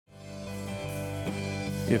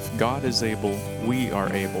If God is able, we are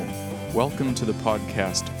able. Welcome to the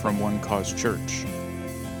podcast from One Cause Church.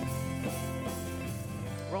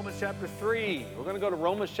 Romans chapter 3. We're going to go to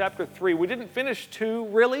Romans chapter 3. We didn't finish 2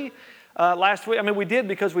 really last week. I mean, we did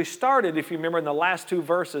because we started, if you remember, in the last 2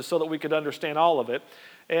 verses so that we could understand all of it.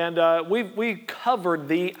 And we covered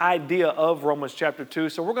the idea of Romans chapter 2.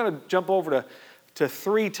 So we're going to jump over to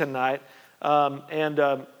 3 tonight. I'm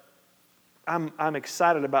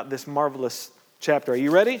excited about this marvelous chapter. Are you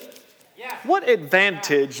ready? Yeah. What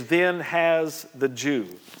advantage then has the Jew?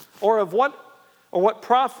 Or what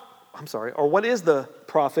is the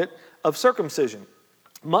profit of circumcision?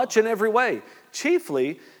 Much in every way,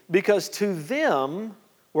 chiefly because to them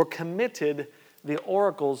were committed the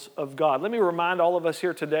oracles of God. Let me remind all of us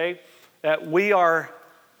here today that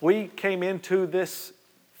we came into this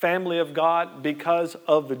family of God because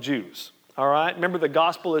of the Jews. All right? Remember, the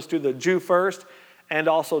gospel is to the Jew first and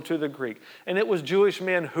also to the Greek. And it was Jewish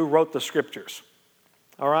men who wrote the scriptures.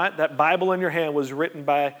 All right? That Bible in your hand was written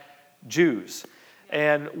by Jews.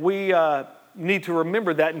 And we need to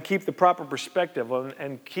remember that and keep the proper perspective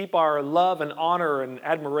and keep our love and honor and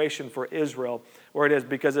admiration for Israel where it is,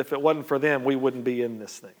 because if it wasn't for them, we wouldn't be in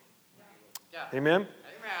this thing. Yeah. Amen? Amen.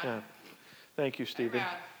 Yeah. Thank you, Stephen.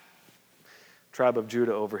 Amen. Tribe of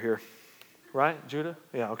Judah over here. Right? Judah?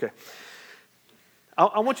 Yeah, okay.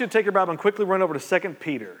 I want you to take your Bible and quickly run over to 2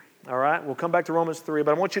 Peter. All right? We'll come back to Romans 3,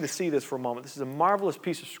 but I want you to see this for a moment. This is a marvelous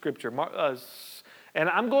piece of scripture. And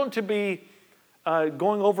I'm going to be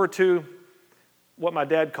going over to what my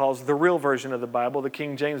dad calls the real version of the Bible, the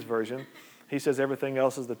King James Version. He says everything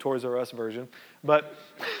else is the Toys R Us version. But,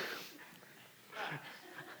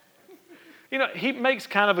 he makes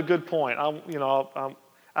kind of a good point.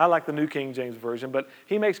 I like the New King James Version, but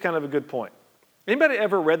he makes kind of a good point. Anybody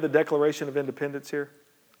ever read the Declaration of Independence here?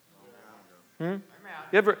 Did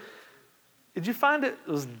you find it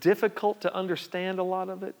was difficult to understand a lot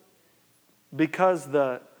of it? Because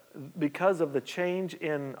of the change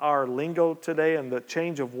in our lingo today and the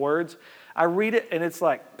change of words. I read it and it's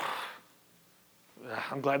like,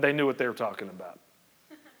 I'm glad they knew what they were talking about.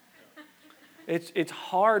 It's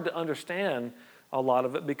hard to understand a lot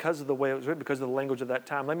of it because of the way it was written, because of the language of that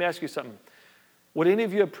time. Let me ask you something. Would any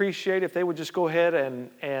of you appreciate if they would just go ahead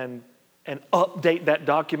and update that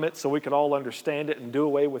document so we could all understand it and do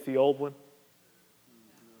away with the old one?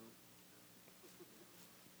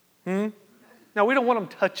 Now, we don't want them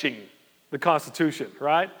touching the Constitution,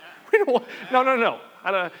 right? We don't want, no.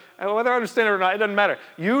 Whether I understand it or not, it doesn't matter.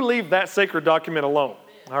 You leave that sacred document alone,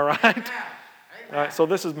 all right? All right, so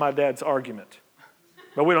this is my dad's argument.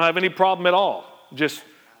 But we don't have any problem at all just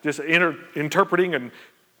interpreting and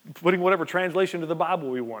putting whatever translation to the Bible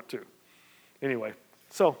we want to. Anyway,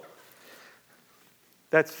 so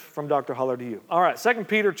that's from Dr. Holler to you. All right, 2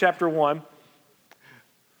 Peter chapter 1,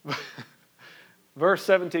 verse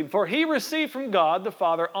 17. For he received from God the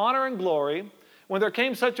Father honor and glory when there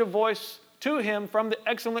came such a voice to him from the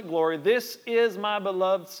excellent glory, "This is my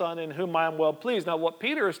beloved Son in whom I am well pleased." Now what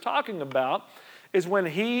Peter is talking about is when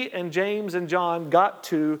he and James and John got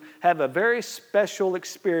to have a very special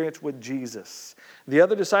experience with Jesus. The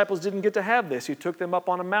other disciples didn't get to have this. He took them up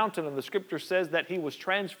on a mountain, and the scripture says that he was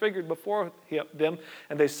transfigured before them,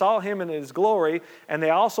 and they saw him in his glory, and they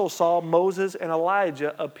also saw Moses and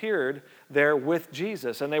Elijah appeared there with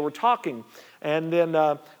Jesus, and they were talking. And then,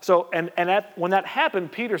 when that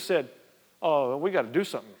happened, Peter said, "Oh, we got to do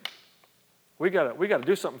something. We got to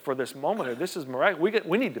do something for this moment. This is miraculous.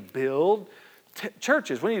 We need to build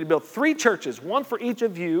churches. We need to build 3 churches, one for each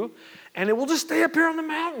of you, and it will just stay up here on the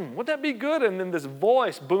mountain. Wouldn't that be good?" And then this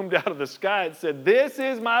voice boomed out of the sky and said, "This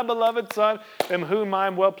is my beloved Son, in whom I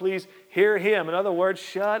am well pleased. Hear him." In other words,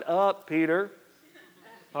 shut up, Peter.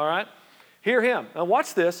 All right? Hear him. Now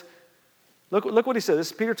watch this. Look what he says. This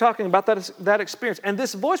is Peter talking about that experience. "And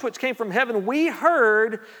this voice which came from heaven we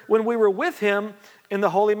heard when we were with him in the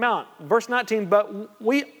holy mount." Verse 19, "But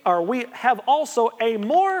we have also a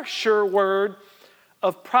more sure word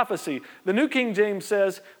of prophecy." The New King James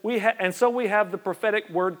says, and so we have the prophetic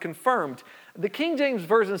word confirmed. The King James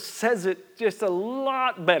Version says it just a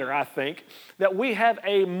lot better, I think, that we have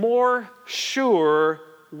a more sure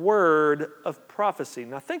word of prophecy.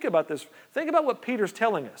 Now think about this. Think about what Peter's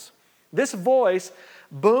telling us. This voice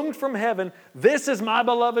boomed from heaven, "This is my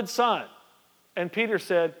beloved Son." And Peter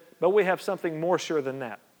said, "But we have something more sure than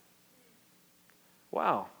that."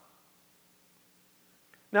 Wow.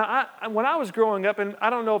 Now, when I was growing up, and I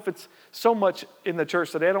don't know if it's so much in the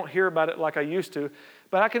church today, I don't hear about it like I used to,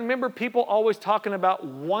 but I can remember people always talking about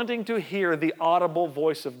wanting to hear the audible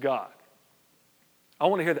voice of God. I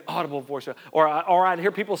want to hear the audible voice of God. Or I'd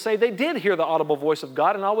hear people say they did hear the audible voice of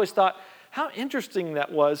God, and I always thought, How interesting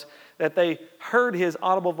that was that they heard his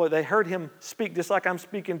audible voice. They heard him speak just like I'm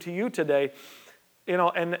speaking to you today.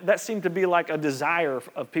 And that seemed to be like a desire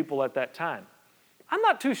of people at that time. I'm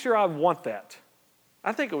not too sure I'd want that.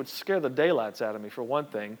 I think it would scare the daylights out of me, for one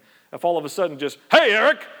thing, if all of a sudden just, hey,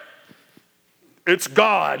 Eric, it's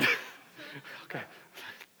God. Okay,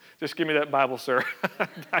 just give me that Bible, sir.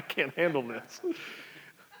 I can't handle this.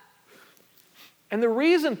 And the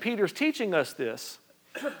reason Peter's teaching us this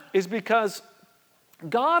is because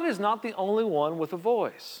God is not the only one with a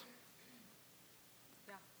voice.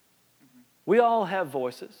 We all have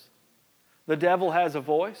voices. The devil has a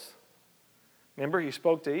voice. Remember, he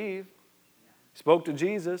spoke to Eve. He spoke to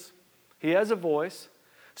Jesus. He has a voice.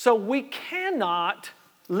 So we cannot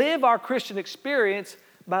live our Christian experience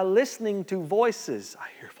by listening to voices. I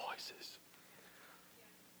hear voices.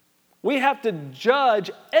 We have to judge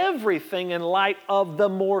everything in light of the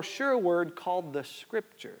more sure word called the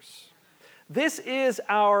Scriptures. This is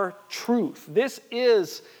our truth. This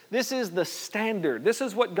is the standard. This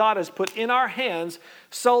is what God has put in our hands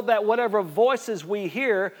so that whatever voices we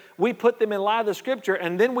hear, we put them in line with the Scripture,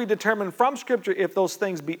 and then we determine from Scripture if those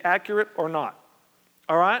things be accurate or not.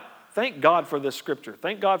 All right? Thank God for this Scripture.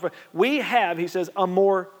 Thank God for... We have, he says, a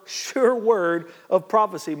more sure word of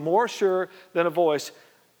prophecy, more sure than a voice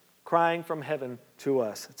crying from heaven to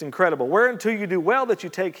us. It's incredible. Whereunto you do well that you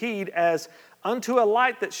take heed as unto a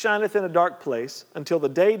light that shineth in a dark place until the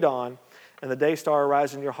day dawn and the day star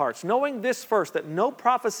arise in your hearts. Knowing this first, that no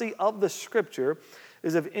prophecy of the Scripture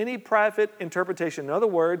is of any private interpretation. In other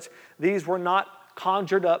words, these were not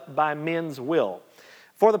conjured up by men's will.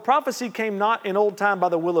 For the prophecy came not in old time by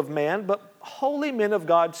the will of man, but holy men of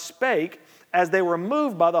God spake as they were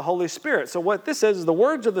moved by the Holy Spirit. So what this says is the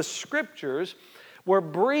words of the Scriptures were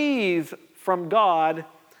breathed from God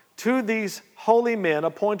to these holy men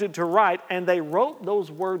appointed to write, and they wrote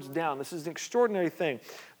those words down. This is an extraordinary thing.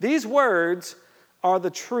 These words are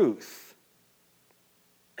the truth.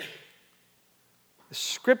 The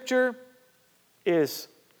Scripture is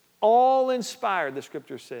all inspired, the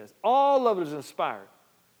Scripture says. All of it is inspired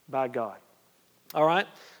by God. All right?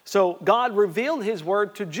 So God revealed His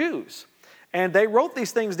Word to Jews, and they wrote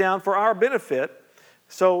these things down for our benefit.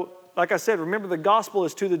 So like I said, remember the gospel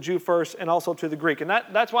is to the Jew first and also to the Greek. And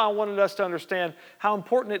that's why I wanted us to understand how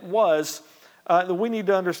important it was that we need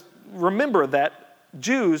to remember that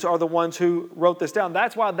Jews are the ones who wrote this down.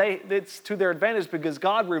 That's why it's to their advantage, because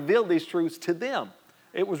God revealed these truths to them.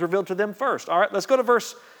 It was revealed to them first. All right, let's go to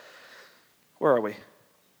verse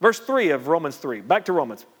 3 of Romans 3. Back to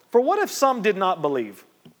Romans. For what if some did not believe?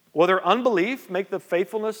 Will their unbelief make the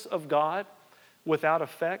faithfulness of God without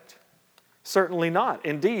effect? Certainly not.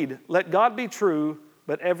 Indeed, let God be true,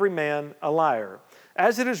 but every man a liar.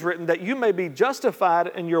 As it is written, that you may be justified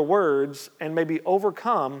in your words and may be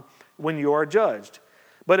overcome when you are judged.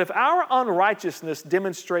 But if our unrighteousness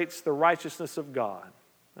demonstrates the righteousness of God,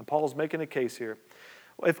 and Paul's making a case here,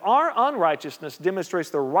 if our unrighteousness demonstrates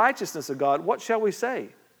the righteousness of God, what shall we say?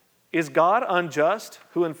 Is God unjust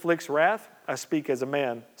who inflicts wrath? I speak as a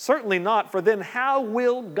man. Certainly not, for then how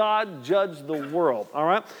will God judge the world? All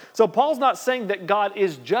right? So Paul's not saying that God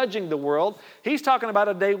is judging the world. He's talking about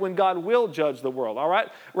a day when God will judge the world. All right?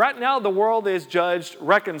 Right now, the world is judged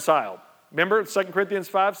reconciled. Remember, 2 Corinthians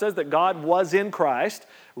 5 says that God was in Christ,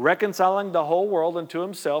 reconciling the whole world unto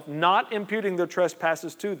Himself, not imputing their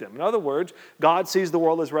trespasses to them. In other words, God sees the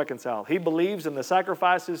world as reconciled. He believes in the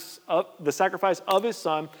sacrifice of His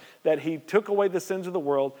Son, that He took away the sins of the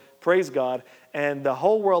world. Praise God. And the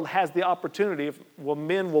whole world has the opportunity,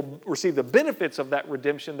 men will receive the benefits of that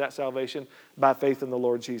redemption, that salvation, by faith in the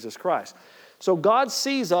Lord Jesus Christ. So God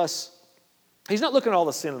sees us. He's not looking at all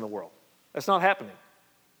the sin in the world. That's not happening.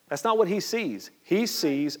 That's not what He sees. He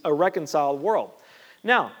sees a reconciled world.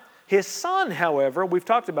 Now, His Son, however, we've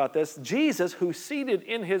talked about this, Jesus, who's seated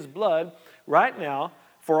in His blood right now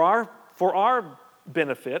for our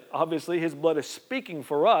benefit. Obviously, His blood is speaking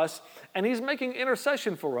for us, and He's making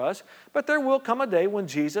intercession for us. But there will come a day when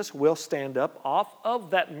Jesus will stand up off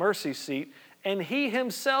of that mercy seat, and He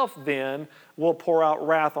Himself then will pour out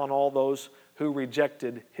wrath on all those who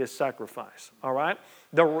rejected His sacrifice. All right?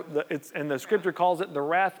 And the Scripture calls it the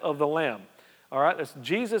wrath of the Lamb. All right?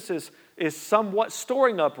 Jesus is somewhat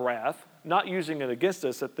storing up wrath, not using it against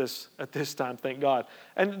us at this time, thank God.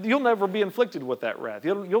 And you'll never be inflicted with that wrath.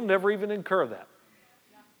 You'll never even incur that.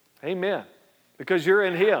 Amen. Because you're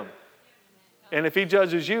in Him. And if He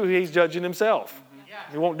judges you, He's judging Himself.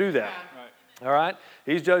 He won't do that. All right?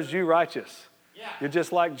 He's judged you righteous. You're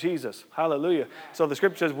just like Jesus. Hallelujah. So the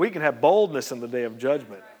Scripture says we can have boldness in the day of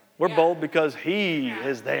judgment. We're bold because He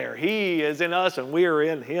is there. He is in us and we are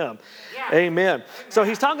in Him. Amen. So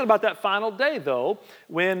he's talking about that final day, though,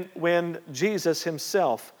 when Jesus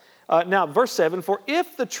Himself. Now, verse 7, for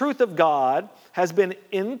if the truth of God has been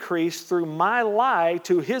increased through my lie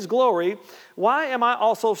to His glory, why am I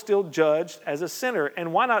also still judged as a sinner?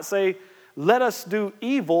 And why not say, let us do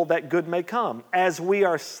evil that good may come, as we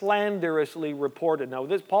are slanderously reported. Now,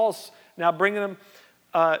 Paul's now bringing them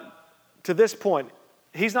to this point.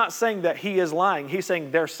 He's not saying that he is lying. He's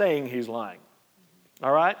saying they're saying he's lying.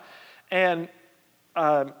 All right? And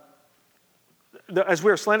as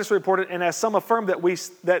we are slanderously reported, and as some affirm that we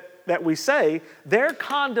say, their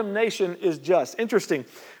condemnation is just. Interesting.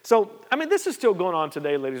 So, this is still going on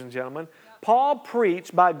today, ladies and gentlemen. Paul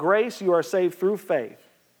preached, by grace you are saved through faith.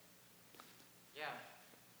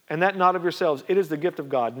 And that not of yourselves. It is the gift of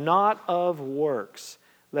God, not of works,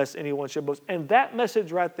 lest anyone should boast. And that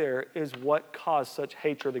message right there is what caused such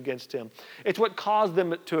hatred against him. It's what caused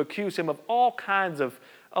them to accuse him of all kinds of,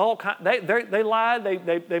 they lied,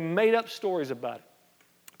 they made up stories about it.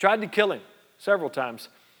 Tried to kill him several times.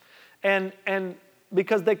 And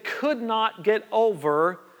because they could not get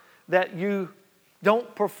over that you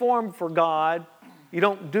don't perform for God, you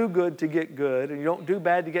don't do good to get good, and you don't do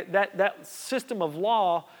bad to get, that system of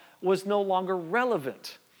law was no longer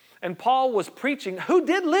relevant. And Paul was preaching, who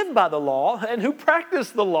did live by the law and who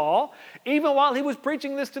practiced the law, even while he was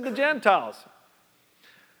preaching this to the Gentiles.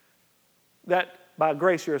 That by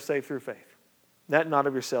grace you are saved through faith. That not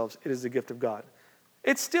of yourselves, it is the gift of God.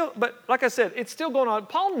 It's still, but like I said, it's still going on.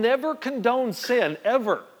 Paul never condoned sin,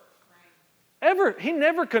 ever. Ever. He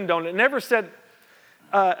never condoned it, never said,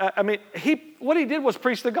 what he did was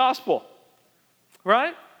preach the gospel.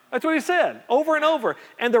 Right? That's what he said, over and over.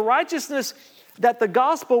 And the righteousness that the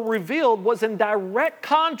gospel revealed was in direct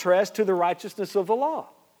contrast to the righteousness of the law.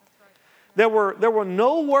 There were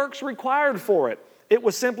no works required for it. It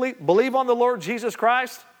was simply believe on the Lord Jesus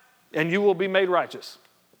Christ and you will be made righteous.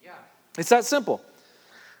 Yeah. It's that simple.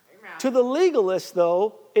 Amen. To the legalists,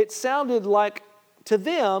 though, it sounded like to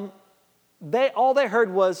them, all they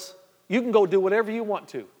heard was, you can go do whatever you want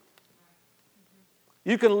to.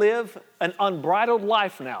 You can live an unbridled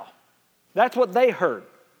life now. That's what they heard.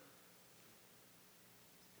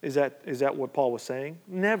 Is that what Paul was saying?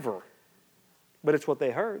 Never. But it's what they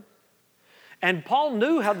heard. And Paul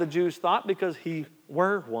knew how the Jews thought because he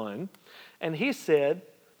were one. And he said,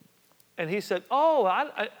 oh,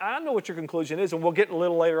 I know what your conclusion is. And we'll get a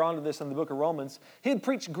little later on to this in the book of Romans. He had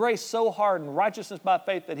preached grace so hard and righteousness by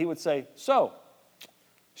faith that he would say, so,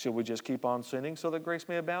 should we just keep on sinning so that grace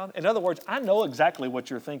may abound? In other words, I know exactly what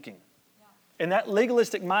you're thinking. In that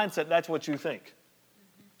legalistic mindset, that's what you think.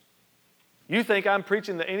 You think I'm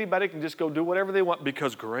preaching that anybody can just go do whatever they want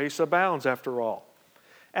because grace abounds after all.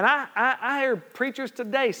 And I hear preachers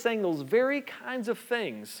today saying those very kinds of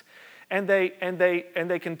things, and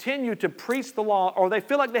they continue to preach the law, or they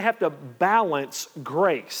feel like they have to balance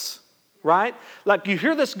grace, right? Like you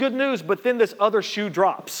hear this good news, but then this other shoe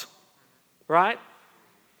drops, right?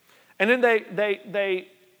 And then they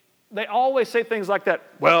always say things like that.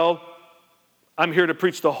 Well, I'm here to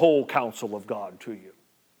preach the whole counsel of God to you.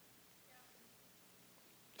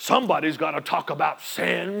 Somebody's got to talk about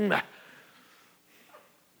sin.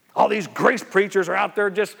 All these grace preachers are out there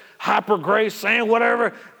just hyper grace saying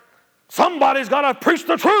whatever. Somebody's got to preach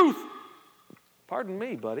the truth. Pardon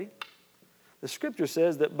me, buddy. The scripture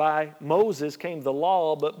says that by Moses came the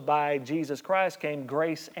law, but by Jesus Christ came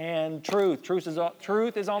grace and truth.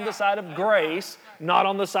 Truth is on the side of grace, not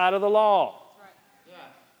on the side of the law.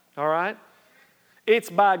 All right? It's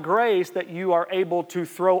by grace that you are able to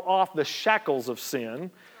throw off the shackles of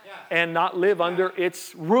sin and not live under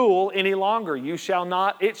its rule any longer. It shall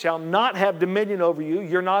not have dominion over you.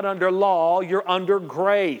 You're not under law, you're under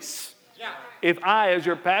grace. If I, as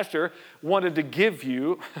your pastor, wanted to give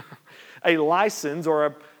you a license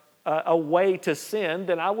or a way to sin,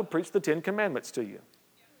 then I would preach the 10 Commandments to you.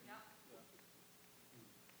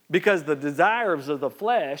 Because the desires of the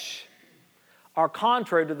flesh are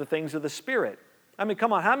contrary to the things of the Spirit. I mean,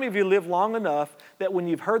 come on, how many of you live long enough that when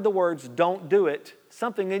you've heard the words, don't do it,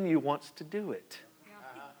 something in you wants to do it?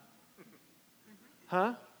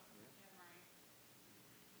 Huh?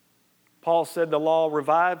 Paul said the law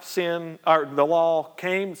revived sin, or the law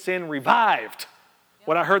came, sin revived.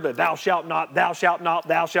 When I heard that, thou shalt not, thou shalt not,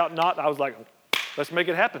 thou shalt not, I was like, let's make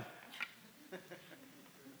it happen.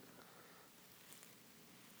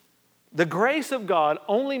 The grace of God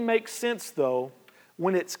only makes sense, though,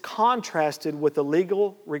 when it's contrasted with the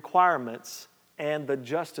legal requirements and the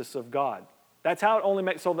justice of God. That's how it only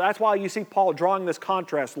makes, so that's why you see Paul drawing this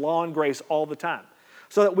contrast, law and grace, all the time.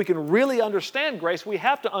 So that we can really understand grace, we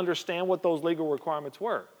have to understand what those legal requirements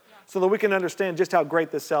were. So that we can understand just how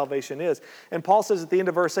great this salvation is. And Paul says at the end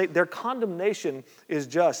of verse 8, their condemnation is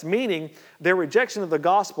just, meaning their rejection of the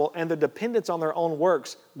gospel and their dependence on their own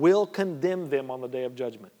works will condemn them on the day of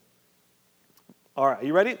judgment. All right, are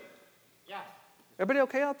you ready? Yeah. Everybody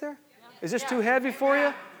okay out there? Is this too heavy for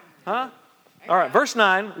you? Huh? All right, verse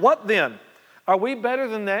 9, what then? Are we better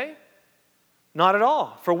than they? Not at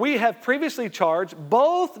all. For we have previously charged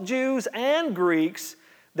both Jews and Greeks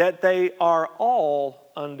that they are all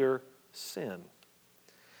under sin.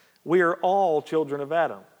 We are all children of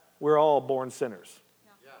Adam. We're all born sinners.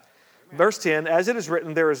 Yeah. Verse 10, as it is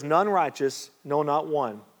written, there is none righteous, no, not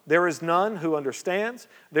one. There is none who understands.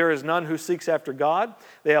 There is none who seeks after God.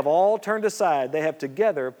 They have all turned aside. They have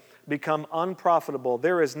together become unprofitable.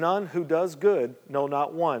 There is none who does good, no,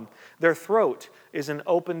 not one. Their throat is an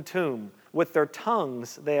open tomb. With their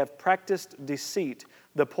tongues they have practiced deceit.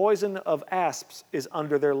 The poison of asps is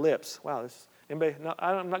under their lips. Wow, anybody? No,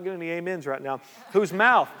 I'm not getting any amens right now. Whose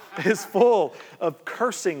mouth is full of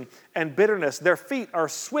cursing and bitterness. Their feet are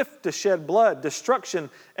swift to shed blood. Destruction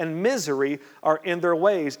and misery are in their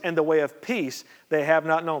ways, and the way of peace they have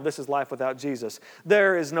not known. This is life without Jesus.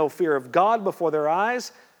 There is no fear of God before their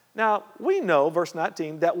eyes. Now, we know, verse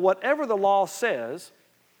 19, that whatever the law says,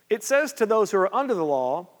 it says to those who are under the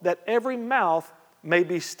law that every mouth may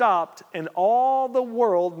be stopped and all the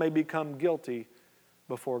world may become guilty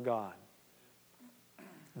before God.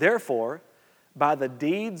 Therefore, by the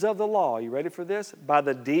deeds of the law, you ready for this? By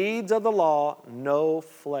the deeds of the law, no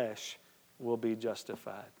flesh will be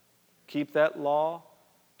justified. Keep that law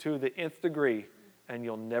to the nth degree and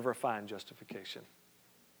you'll never find justification.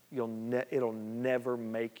 It'll never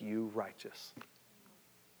make you righteous.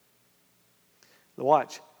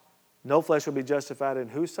 Watch. No flesh will be justified in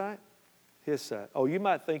whose sight? His sight. Oh, you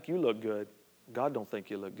might think you look good. God don't think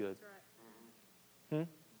you look good.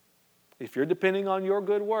 If you're depending on your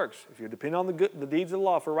good works, if you're depending on the deeds of the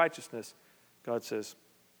law for righteousness, God says,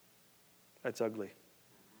 that's ugly.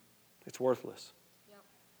 It's worthless. Yep.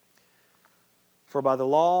 For by the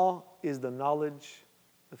law is the knowledge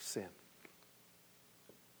of sin.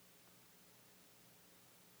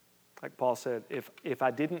 Like Paul said, if I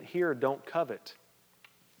didn't hear don't covet,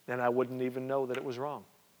 then I wouldn't even know that it was wrong.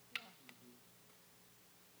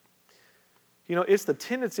 You know, it's the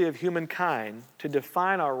tendency of humankind to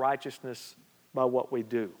define our righteousness by what we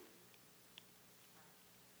do.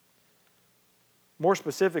 More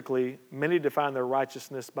specifically, many define their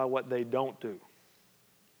righteousness by what they don't do.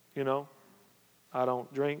 You know, I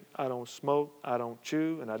don't drink, I don't smoke, I don't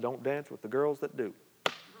chew, and I don't dance with the girls that do.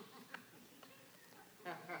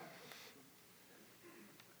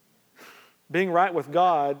 Being right with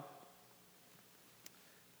God,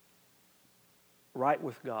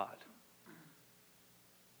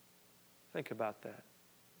 think about that.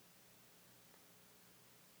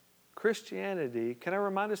 Christianity, can I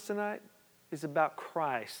remind us tonight, is about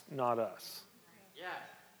Christ, not us. Yes.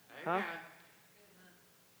 Amen. Huh?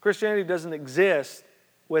 Christianity doesn't exist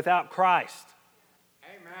without Christ.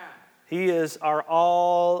 Amen. He is our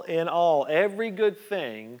all in all. Every good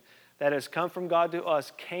thing that has come from God to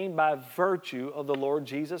us came by virtue of the Lord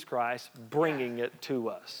Jesus Christ bringing it to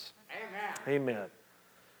us. Amen. Amen.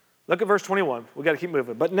 Look at verse 21. We've got to keep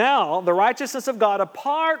moving. But now, the righteousness of God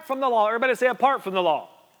apart from the law. Everybody say apart from the law.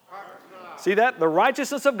 Apart from the law. See that? The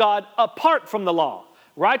righteousness of God apart from the law.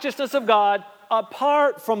 Righteousness of God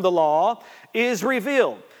apart from the law is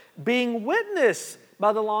revealed, being witnessed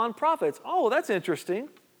by the law and prophets. Oh, that's interesting.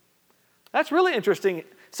 That's really interesting.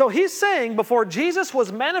 So he's saying before Jesus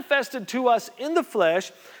was manifested to us in the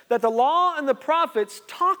flesh that the law and the prophets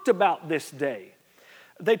talked about this day.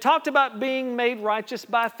 They talked about being made righteous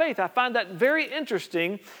by faith. I find that very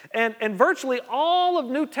interesting. And virtually all of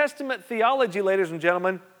New Testament theology, ladies and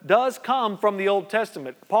gentlemen, does come from the Old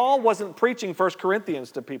Testament. Paul wasn't preaching 1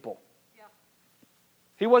 Corinthians to people. Yeah.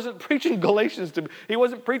 He wasn't preaching Galatians to people. He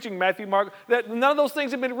wasn't preaching Matthew, Mark. None of those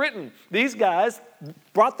things have been written. These guys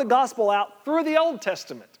brought the gospel out through the Old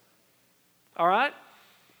Testament. All right?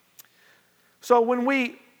 So when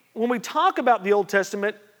we talk about the Old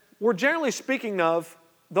Testament, we're generally speaking of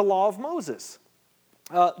the law of Moses.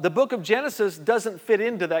 The book of Genesis doesn't fit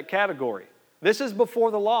into that category. This is before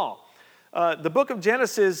the law. The book of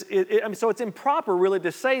Genesis, so it's improper really to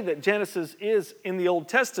say that Genesis is in the Old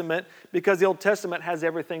Testament because the Old Testament has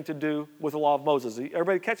everything to do with the law of Moses.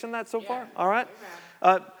 Everybody catching that so far? All right.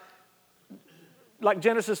 Like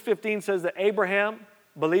Genesis 15 says that Abraham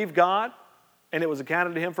believed God and it was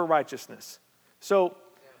accounted to him for righteousness. So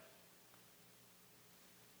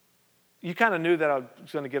you kind of knew that I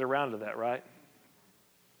was going to get around to that, right?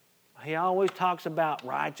 He always talks about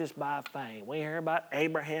righteous by faith. We hear about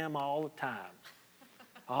Abraham all the time.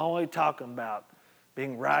 Always talking about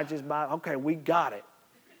being righteous by, okay, we got it.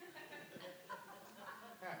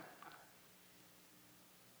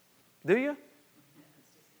 Do you?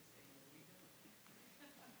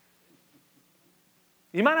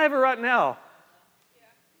 You might have it right now,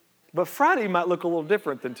 but Friday might look a little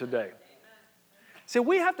different than today. See,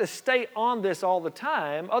 we have to stay on this all the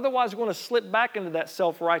time, otherwise we're going to slip back into that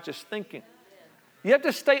self-righteous thinking. You have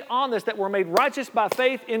to stay on this, that we're made righteous by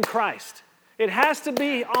faith in Christ. It has to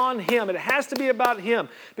be on Him. It has to be about Him.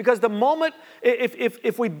 Because the moment,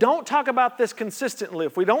 if we don't talk about this consistently,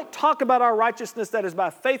 if we don't talk about our righteousness that is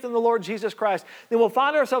by faith in the Lord Jesus Christ, then we'll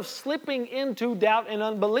find ourselves slipping into doubt and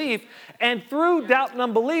unbelief. And through doubt and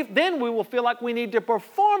unbelief, then we will feel like we need to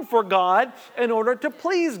perform for God in order to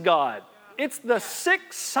please God. It's the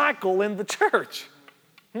sick cycle in the church.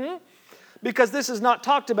 Because this is not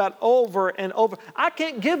talked about over and over. I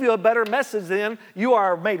can't give you a better message than you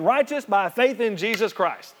are made righteous by faith in Jesus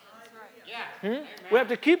Christ. We have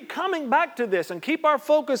to keep coming back to this and keep our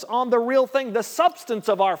focus on the real thing, the substance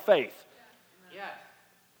of our faith.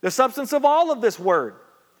 The substance of all of this word.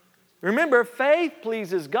 Remember, faith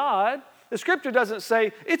pleases God. The Scripture doesn't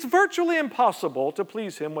say it's virtually impossible to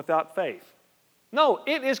please Him without faith. No,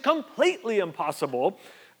 it is completely impossible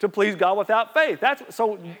to please God without faith.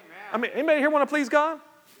 I mean, anybody here want to please God?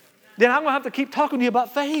 Then I'm going to have to keep talking to you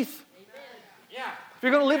about faith. Yeah. If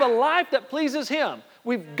you're going to live a life that pleases Him,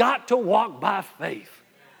 we've got to walk by faith.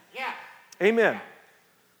 Yeah. Amen.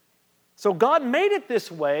 So God made it this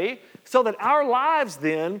way so that our lives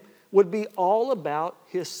then would be all about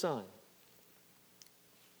His Son.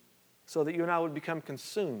 So that you and I would become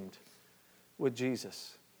consumed with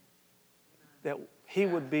Jesus. That He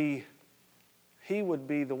would be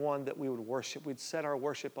the one that we would worship. We'd set our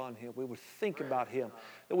worship on Him. We would think about Him.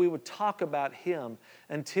 That we would talk about Him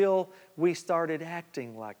until we started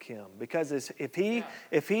acting like Him. Because if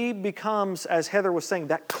He becomes, as Heather was saying,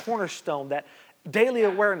 that cornerstone, that daily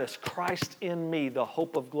awareness, Christ in me, the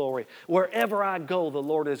hope of glory. Wherever I go, the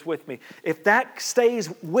Lord is with me. If that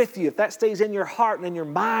stays with you, if that stays in your heart and in your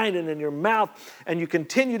mind and in your mouth, and you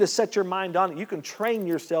continue to set your mind on it, you can train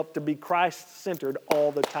yourself to be Christ-centered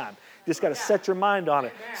all the time. You just got to set your mind on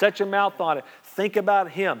it. Set your mouth on it. Think about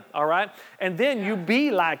Him, all right? And then you be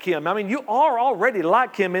like Him. I mean, you are already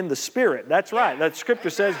like Him in the Spirit. That's right. That Scripture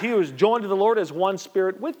says He who is joined to the Lord is one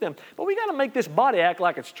Spirit with Him. But we got to make this body act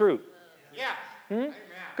like it's true. Yeah.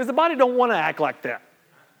 Because the body don't want to act like that.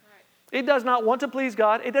 It does not want to please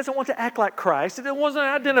God. It doesn't want to act like Christ. It doesn't want to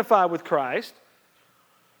identify with Christ.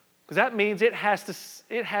 Because that means it has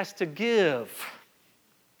to give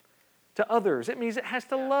to others. It means it has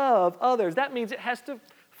to love others. That means it has to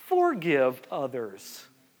forgive others.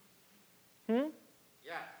 Yeah.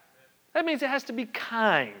 That means it has to be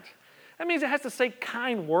kind. That means it has to say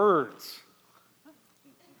kind words.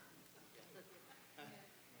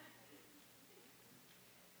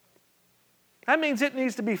 That means it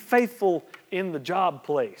needs to be faithful in the job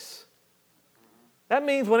place. That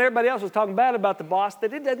means when everybody else is talking bad about the boss,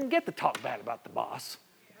 that it doesn't get to talk bad about the boss.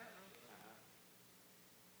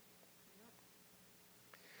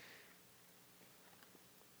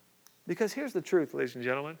 Because here's the truth, ladies and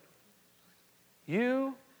gentlemen.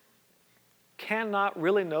 You cannot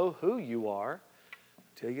really know who you are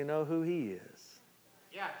until you know who He is.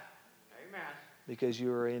 Yeah. Amen. Because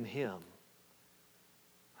you are in Him.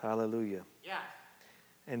 Hallelujah. Yeah.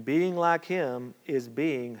 And being like Him is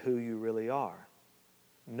being who you really are.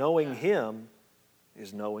 Knowing Him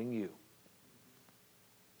is knowing you.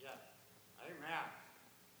 Yeah.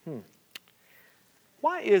 Amen.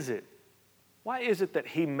 Why is it? Why is it that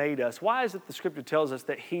He made us? Why is it the Scripture tells us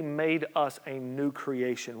that He made us a new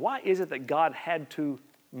creation? Why is it that God had to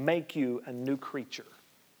make you a new creature?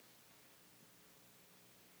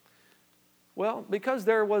 Well, because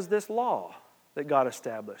there was this law that God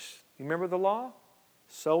established. You remember the law?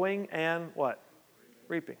 Sowing and what?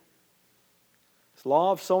 Reaping. It's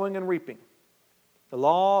law of sowing and reaping. The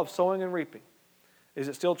law of sowing and reaping. Is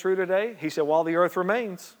it still true today? He said, while the earth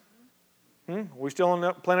remains. Are we still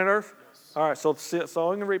on planet Earth? Yes. All right, so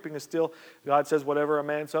sowing and reaping is still, God says, whatever a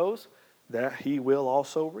man sows, that he will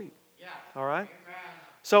also reap. Yeah. All right? Amen.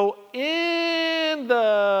 So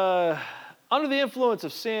under the influence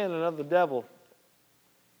of sin and of the devil,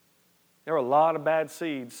 there were a lot of bad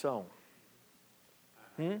seeds sown.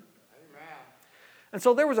 Amen. And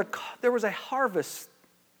so there was a harvest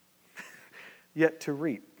yet to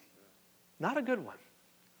reap. Not a good one.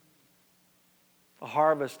 A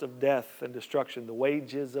harvest of death and destruction. The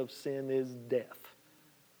wages of sin is death.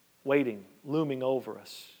 Waiting, looming over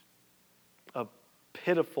us. A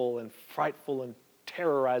pitiful and frightful and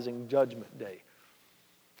terrorizing judgment day.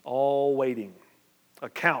 All waiting.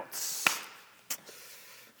 Accounts.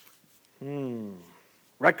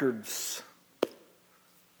 Records.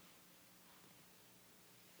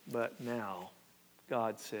 But now,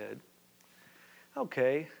 God said,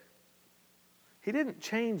 okay, He didn't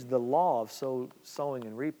change the law of sowing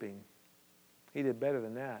and reaping. He did better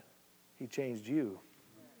than that. He changed you.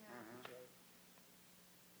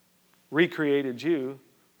 Recreated you,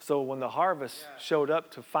 so when the harvest showed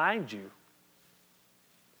up to find you,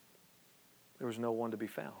 there was no one to be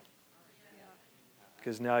found.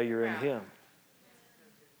 Because now you're in Him.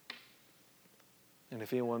 And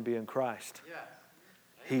if anyone be in Christ,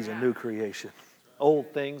 he's a new creation.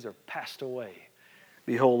 Old things are passed away.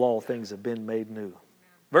 Behold, all things have been made new.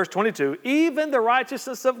 Verse 22, even the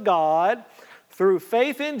righteousness of God through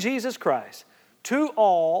faith in Jesus Christ, to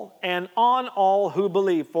all and on all who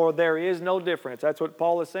believe, for there is no difference. That's what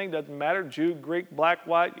Paul is saying. Doesn't matter, Jew, Greek, black,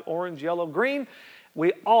 white, orange, yellow, green.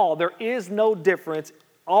 There is no difference.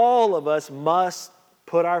 All of us must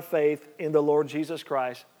put our faith in the Lord Jesus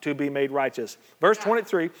Christ to be made righteous. Verse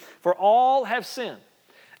 23, for all have sinned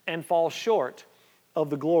and fall short of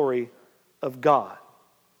the glory of God.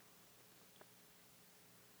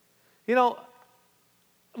 You know,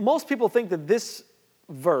 most people think that this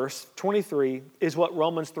verse, 23, is what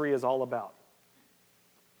Romans 3 is all about.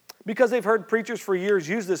 Because they've heard preachers for years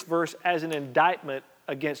use this verse as an indictment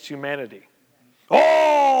against humanity.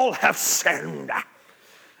 All have sinned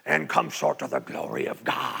and come short of the glory of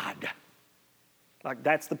God. Like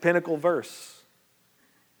that's the pinnacle verse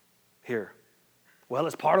here. Well,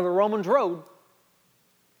 it's part of the Romans road.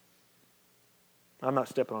 I'm not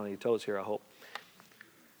stepping on any toes here, I hope.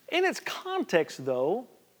 In its context, though,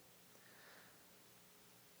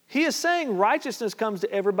 he is saying righteousness comes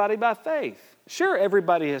to everybody by faith. Sure,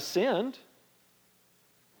 everybody has sinned.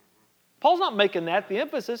 Paul's not making that the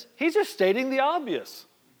emphasis. He's just stating the obvious.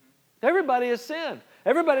 Everybody has sinned.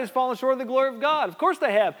 Everybody has fallen short of the glory of God. Of course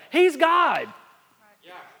they have. He's God.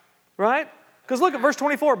 Right? Because look at verse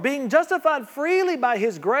 24. Being justified freely by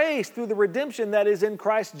His grace through the redemption that is in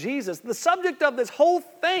Christ Jesus. The subject of this whole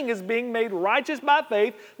thing is being made righteous by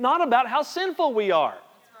faith, not about how sinful we are.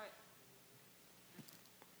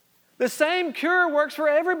 The same cure works for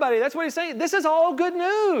everybody. That's what he's saying. This is all good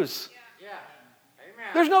news. Amen.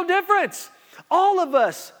 There's no difference. All of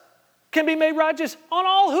us can be made righteous on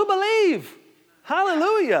all who believe.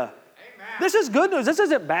 Hallelujah. Amen. This is good news. This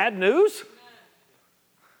isn't bad news.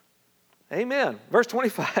 Amen. Verse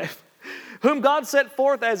 25. Whom God set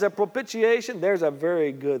forth as a propitiation. There's a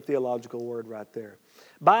very good theological word right there.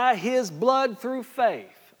 By His blood through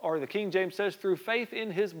faith. Or the King James says through faith in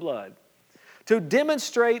His blood. To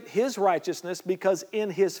demonstrate His righteousness, because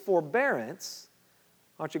in His forbearance,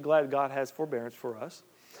 aren't you glad God has forbearance for us?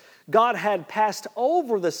 God had passed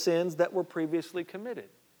over the sins that were previously committed.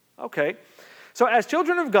 Okay, so as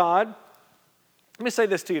children of God, let me say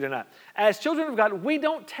this to you tonight. As children of God, we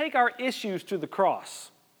don't take our issues to the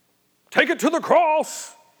cross. Take it to the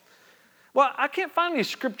cross. Well, I can't find any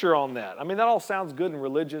scripture on that. I mean, that all sounds good and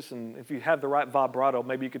religious, and if you have the right vibrato,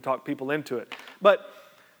 maybe you could talk people into it. But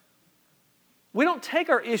we don't take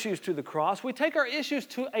our issues to the cross. We take our issues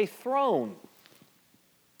to a throne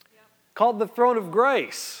called the throne of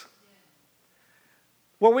grace,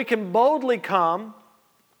 where we can boldly come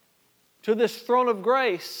to this throne of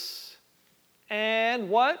grace and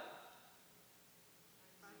what?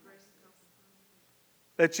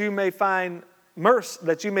 That you may find mercy,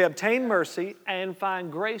 that you may obtain mercy and find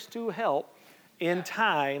grace to help in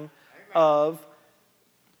time of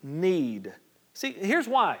need. See, here's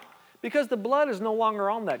why. Because the blood is no longer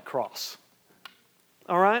on that cross.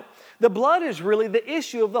 All right? The blood is really the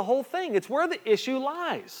issue of the whole thing. It's where the issue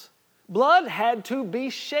lies. Blood had to be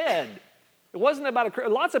shed. It wasn't about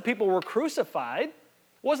lots of people were crucified. It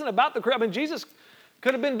wasn't about Jesus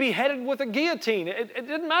could have been beheaded with a guillotine. It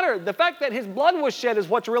didn't matter. The fact that His blood was shed is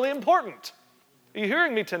what's really important. Are you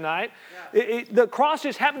hearing me tonight? Yeah. The cross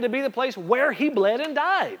just happened to be the place where He bled and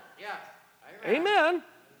died. Yeah. Amen.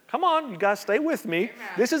 Come on, you guys stay with me. Amen.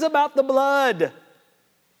 This is about the blood.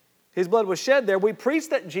 His blood was shed there. We preach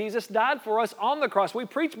that Jesus died for us on the cross. We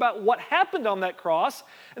preach about what happened on that cross.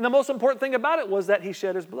 And the most important thing about it was that He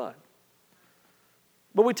shed His blood.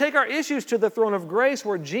 But we take our issues to the throne of grace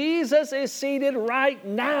where Jesus is seated right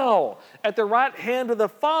now at the right hand of the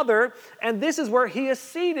Father. And this is where He is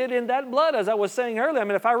seated in that blood. As I was saying earlier, I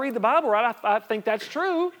mean, if I read the Bible right, I think that's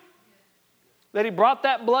true. That He brought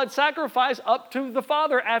that blood sacrifice up to the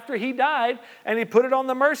Father after He died, and He put it on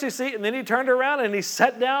the mercy seat, and then He turned around and He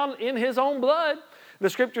sat down in His own blood. The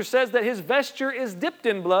Scripture says that His vesture is dipped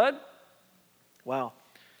in blood. Wow.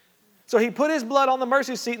 So he put his blood on the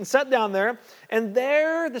mercy seat and sat down there, and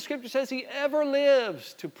there the scripture says he ever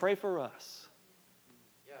lives to pray for us.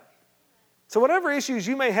 Yes. So whatever issues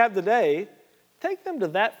you may have today, take them to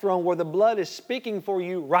that throne where the blood is speaking for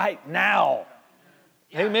you right now.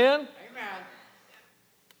 Yeah. Amen? Amen.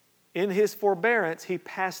 In his forbearance, he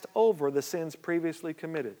passed over the sins previously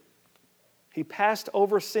committed. He passed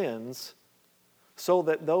over sins so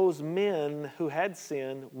that those men who had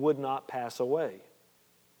sinned would not pass away.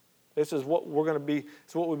 This is what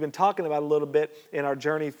it's what we've been talking about a little bit in our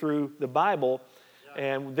journey through the Bible. Yeah.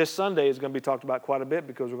 And this Sunday is going to be talked about quite a bit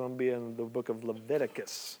because we're going to be in the book of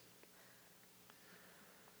Leviticus.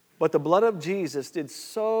 But the blood of Jesus did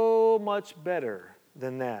so much better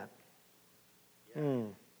than that. Yeah.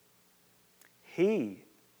 He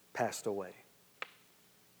passed away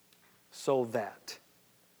so that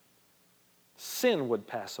sin would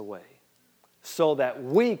pass away, so that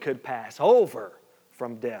we could pass over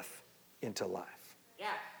from death into life. Yes.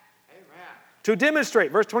 Amen. To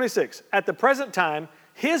demonstrate, verse 26, at the present time,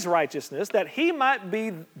 his righteousness, that he might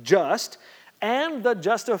be just and the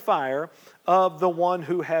justifier of the one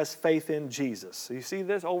who has faith in Jesus. So you see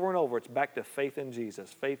this over and over. It's back to faith in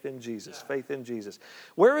Jesus, faith in Jesus, faith in Jesus.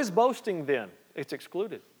 Where is boasting then? It's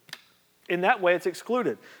excluded. In that way, it's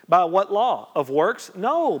excluded. By what law? Of works?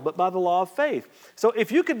 No, but by the law of faith. So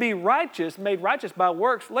if you could be righteous, made righteous by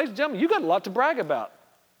works, ladies and gentlemen, you got a lot to brag about.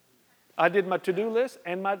 I did my to-do list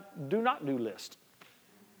and my do-not-do list.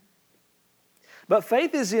 But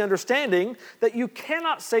faith is the understanding that you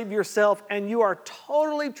cannot save yourself and you are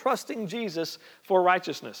totally trusting Jesus for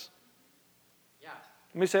righteousness. Yes.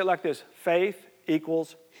 Let me say it like this. Faith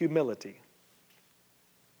equals humility.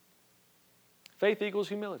 Faith equals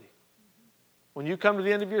humility. When you come to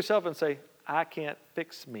the end of yourself and say, I can't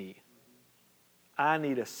fix me. I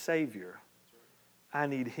need a Savior. I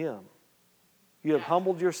need Him. You have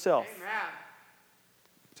humbled yourself Amen.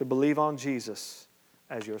 to believe on Jesus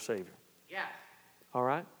as your Savior. Yes. All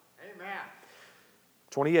right? Amen.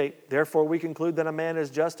 28, therefore we conclude that a man is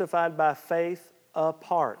justified by faith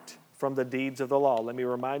apart from the deeds of the law. Let me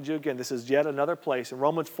remind you again, this is yet another place. And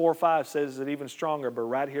Romans 4:5 says it even stronger, but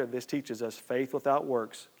right here this teaches us faith without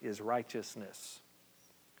works is righteousness.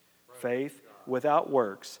 Faith without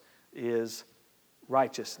works is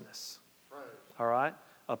righteousness. All right?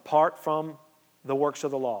 Apart from the works of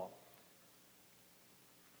the law.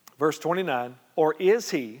 Verse 29, or is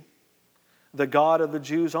he the God of the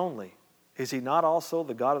Jews only? Is he not also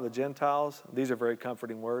the God of the Gentiles? These are very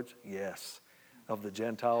comforting words. Yes, of the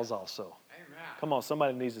Gentiles also. Amen. Come on,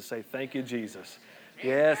 somebody needs to say, thank you, Jesus.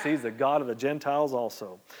 Yes, he's the God of the Gentiles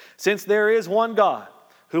also. Since there is one God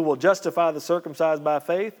who will justify the circumcised by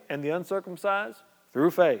faith and the uncircumcised through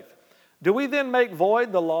faith. Do we then make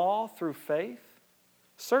void the law through faith?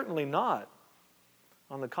 Certainly not.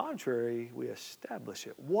 On the contrary, we establish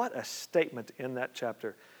it. What a statement in that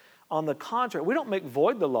chapter. On the contrary, we don't make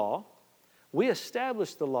void the law. We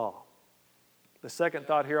establish the law. The second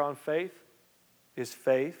thought here on faith is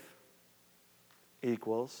faith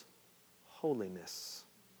equals holiness.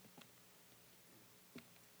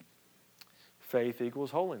 Faith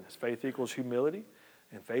equals holiness. Faith equals humility,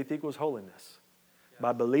 and faith equals holiness.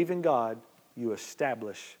 By believing God, you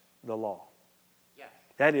establish the law. Yes.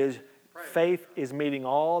 That is, faith is meeting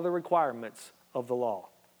all the requirements of the law.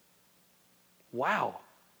 Wow.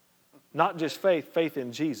 Not just faith, faith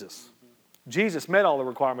in Jesus. Jesus met all the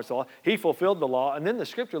requirements of the law. He fulfilled the law, and then the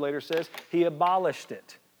scripture later says he abolished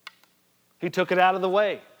it. He took it out of the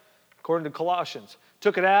way, according to Colossians.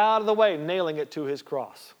 Took it out of the way, nailing it to his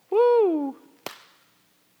cross. Woo!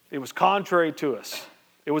 It was contrary to us.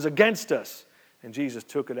 It was against us. And Jesus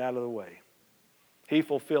took it out of the way. He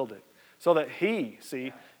fulfilled it. So that he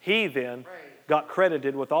then got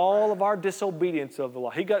credited with all of our disobedience of the law.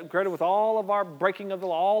 He got credited with all of our breaking of the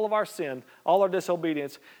law, all of our sin, all our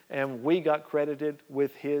disobedience, and we got credited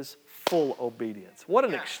with his full obedience. What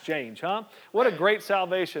an exchange, huh? What a great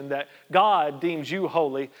salvation that God deems you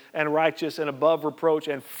holy and righteous and above reproach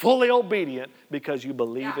and fully obedient because you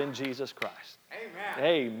believe in Jesus Christ. Amen.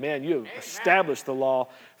 Amen. You established the law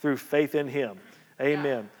through faith in him.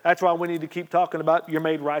 Amen. That's why we need to keep talking about you're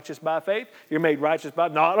made righteous by faith. You're made righteous by,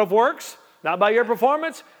 not of works, not by your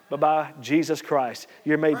performance, but by Jesus Christ.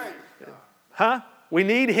 You're made, We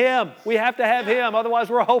need him. We have to have him. Otherwise,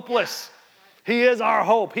 we're hopeless. He is our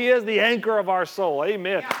hope. He is the anchor of our soul.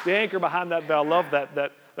 Amen. The anchor behind that bell. I love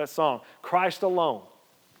that song. Christ alone.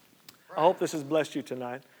 I hope this has blessed you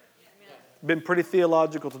tonight. Been pretty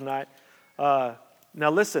theological tonight. Now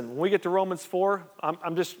listen, when we get to Romans 4,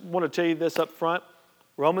 I'm just want to tell you this up front.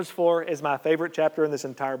 Romans 4 is my favorite chapter in this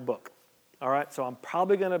entire book. All right, so I'm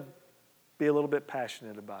probably going to be a little bit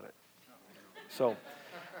passionate about it. So,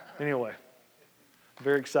 anyway,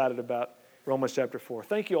 very excited about Romans chapter 4.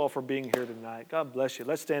 Thank you all for being here tonight. God bless you.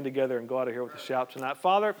 Let's stand together and go out of here with a shout tonight.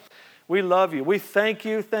 Father, we love you. We thank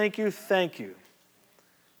you, thank you, thank you.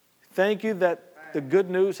 Thank you that the good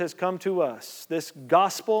news has come to us. This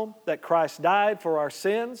gospel that Christ died for our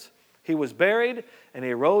sins, He was buried, and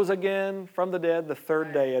He rose again from the dead the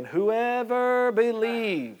third day. And whoever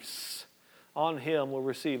believes on Him will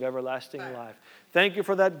receive everlasting life. Thank you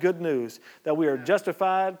for that good news, that we are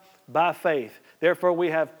justified by faith. Therefore, we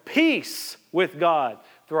have peace with God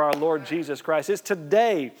through our Lord Jesus Christ. It's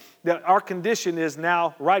today that our condition is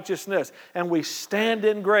now righteousness, and we stand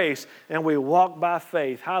in grace and we walk by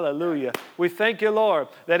faith. Hallelujah. We thank you, Lord,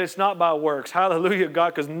 that it's not by works. Hallelujah,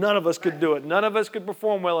 God, because none of us could do it. None of us could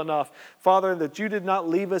perform well enough. Father, that you did not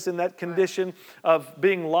leave us in that condition of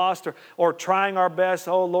being lost or trying our best.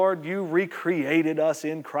 Oh, Lord, you recreated us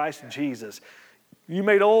in Christ Jesus. You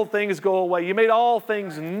made old things go away. You made all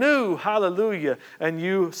things new. Hallelujah. And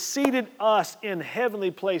you seated us in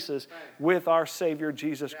heavenly places with our Savior,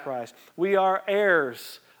 Jesus Christ. We are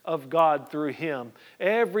heirs of God through Him.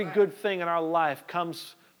 Every good thing in our life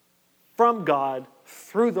comes from God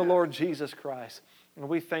through the Lord Jesus Christ. And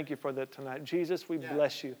we thank you for that tonight. Jesus, we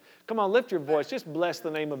bless you. Come on, lift your voice. Just bless the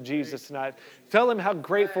name of Jesus tonight. Tell Him how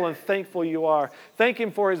grateful and thankful you are. Thank Him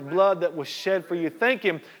for His blood that was shed for you. Thank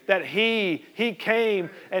Him that He came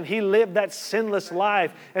and He lived that sinless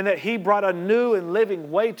life, and that He brought a new and living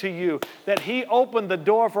way to you. That He opened the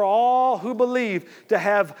door for all who believe to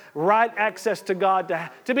have right access to God,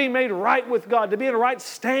 to be made right with God, to be in right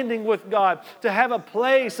standing with God, to have a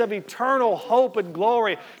place of eternal hope and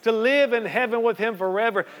glory, to live in heaven with Him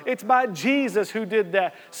forever. It's by Jesus who did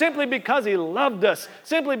that. Simply because He loved us.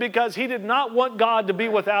 Simply because He did not want God to be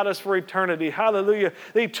without us for eternity. Hallelujah.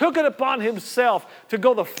 He took it upon Himself to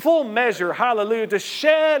go the full measure. Hallelujah. To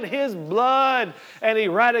shed His blood and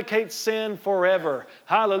eradicate sin forever.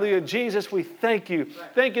 Hallelujah. Jesus, we thank you.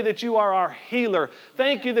 Thank you that you are our healer.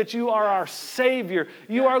 Thank you that you are our Savior.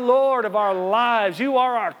 You are Lord of our lives. You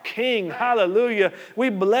are our King. Hallelujah.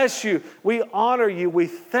 We bless you. We honor you. We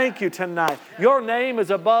thank you tonight. Your name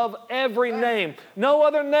is above every name. No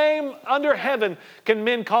other name under heaven can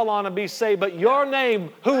men call on and be saved, but your name,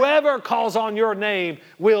 whoever calls on your name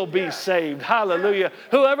will be saved. Hallelujah.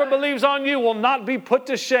 Whoever believes on you will not be put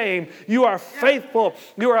to shame. You are faithful.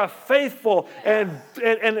 You are a faithful and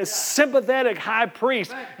a sympathetic high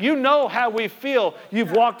priest. You know how we feel.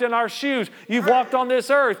 You've walked in our shoes. You've walked on this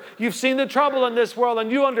earth. You've seen the trouble in this world,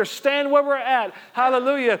 and you understand where we're at.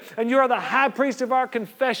 Hallelujah. And you are the high priest of our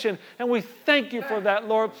confession, and we thank you for that,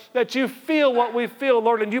 Lord, that you feel what we feel,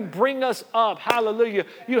 Lord, and you bring us up. Hallelujah.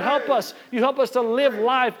 You help us to live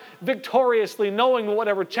life victoriously, knowing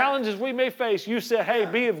whatever challenges we may face. You say, hey,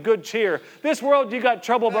 be of good cheer. This world, you got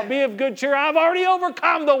trouble, but be of good cheer. I've already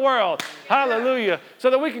overcome the world. Hallelujah. So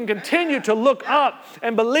that we can continue to look up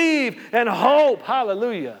and believe and hope.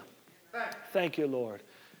 Hallelujah. Thank you, Lord.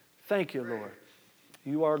 Thank you, Lord.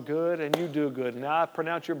 You are good and you do good. Now I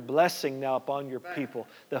pronounce your blessing now upon your people.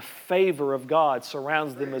 The favor of God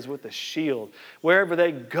surrounds them as with a shield. Wherever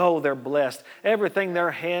they go, they're blessed. Everything their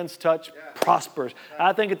hands touch prospers.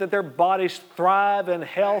 I think that their bodies thrive in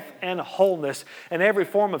health and wholeness. And every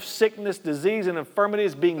form of sickness, disease, and infirmity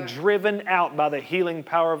is being driven out by the healing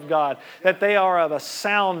power of God. That they are of a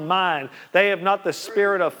sound mind. They have not the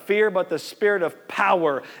spirit of fear, but the spirit of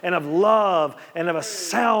power and of love and of a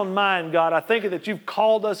sound mind, God. I thank you that you've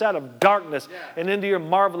called us out of darkness and into your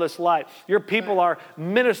marvelous light. Your people are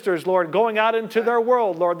ministers, Lord, going out into their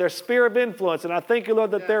world, Lord, their sphere of influence. And I thank you,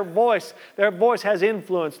 Lord, that their voice has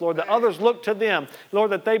influence, Lord, that others look to them,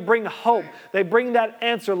 Lord, that they bring hope. They bring that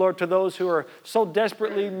answer, Lord, to those who are so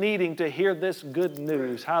desperately needing to hear this good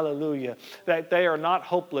news. Hallelujah. That they are not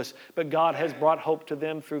hopeless, but God has brought hope to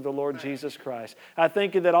them through the Lord Jesus Christ. I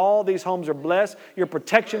thank you that all these homes are blessed. Your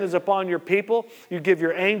protection is upon your people. You give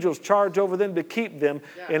your angels charge over them to keep them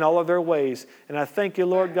in all of their ways. And I thank you,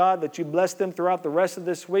 Lord God, that you bless them throughout the rest of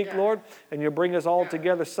this week, Lord, and you bring us all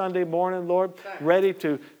together Sunday morning, Lord, ready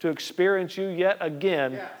to experience you yet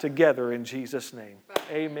again together in Jesus' name.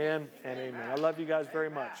 Amen and amen. I love you guys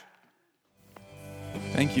very much.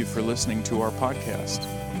 Thank you for listening to our podcast.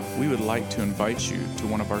 We would like to invite you to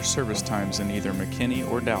one of our service times in either McKinney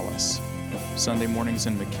or Dallas. Sunday mornings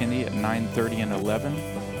in McKinney at 9:30 and 11,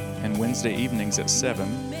 and Wednesday evenings at 7,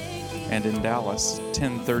 and in Dallas,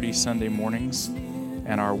 10:30 Sunday mornings,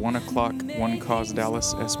 and our 1 o'clock One Cause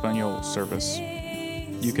Dallas Espanol service.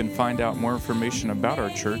 You can find out more information about our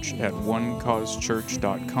church at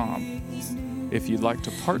onecausechurch.com. If you'd like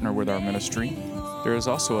to partner with our ministry, there is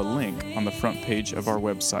also a link on the front page of our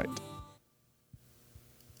website.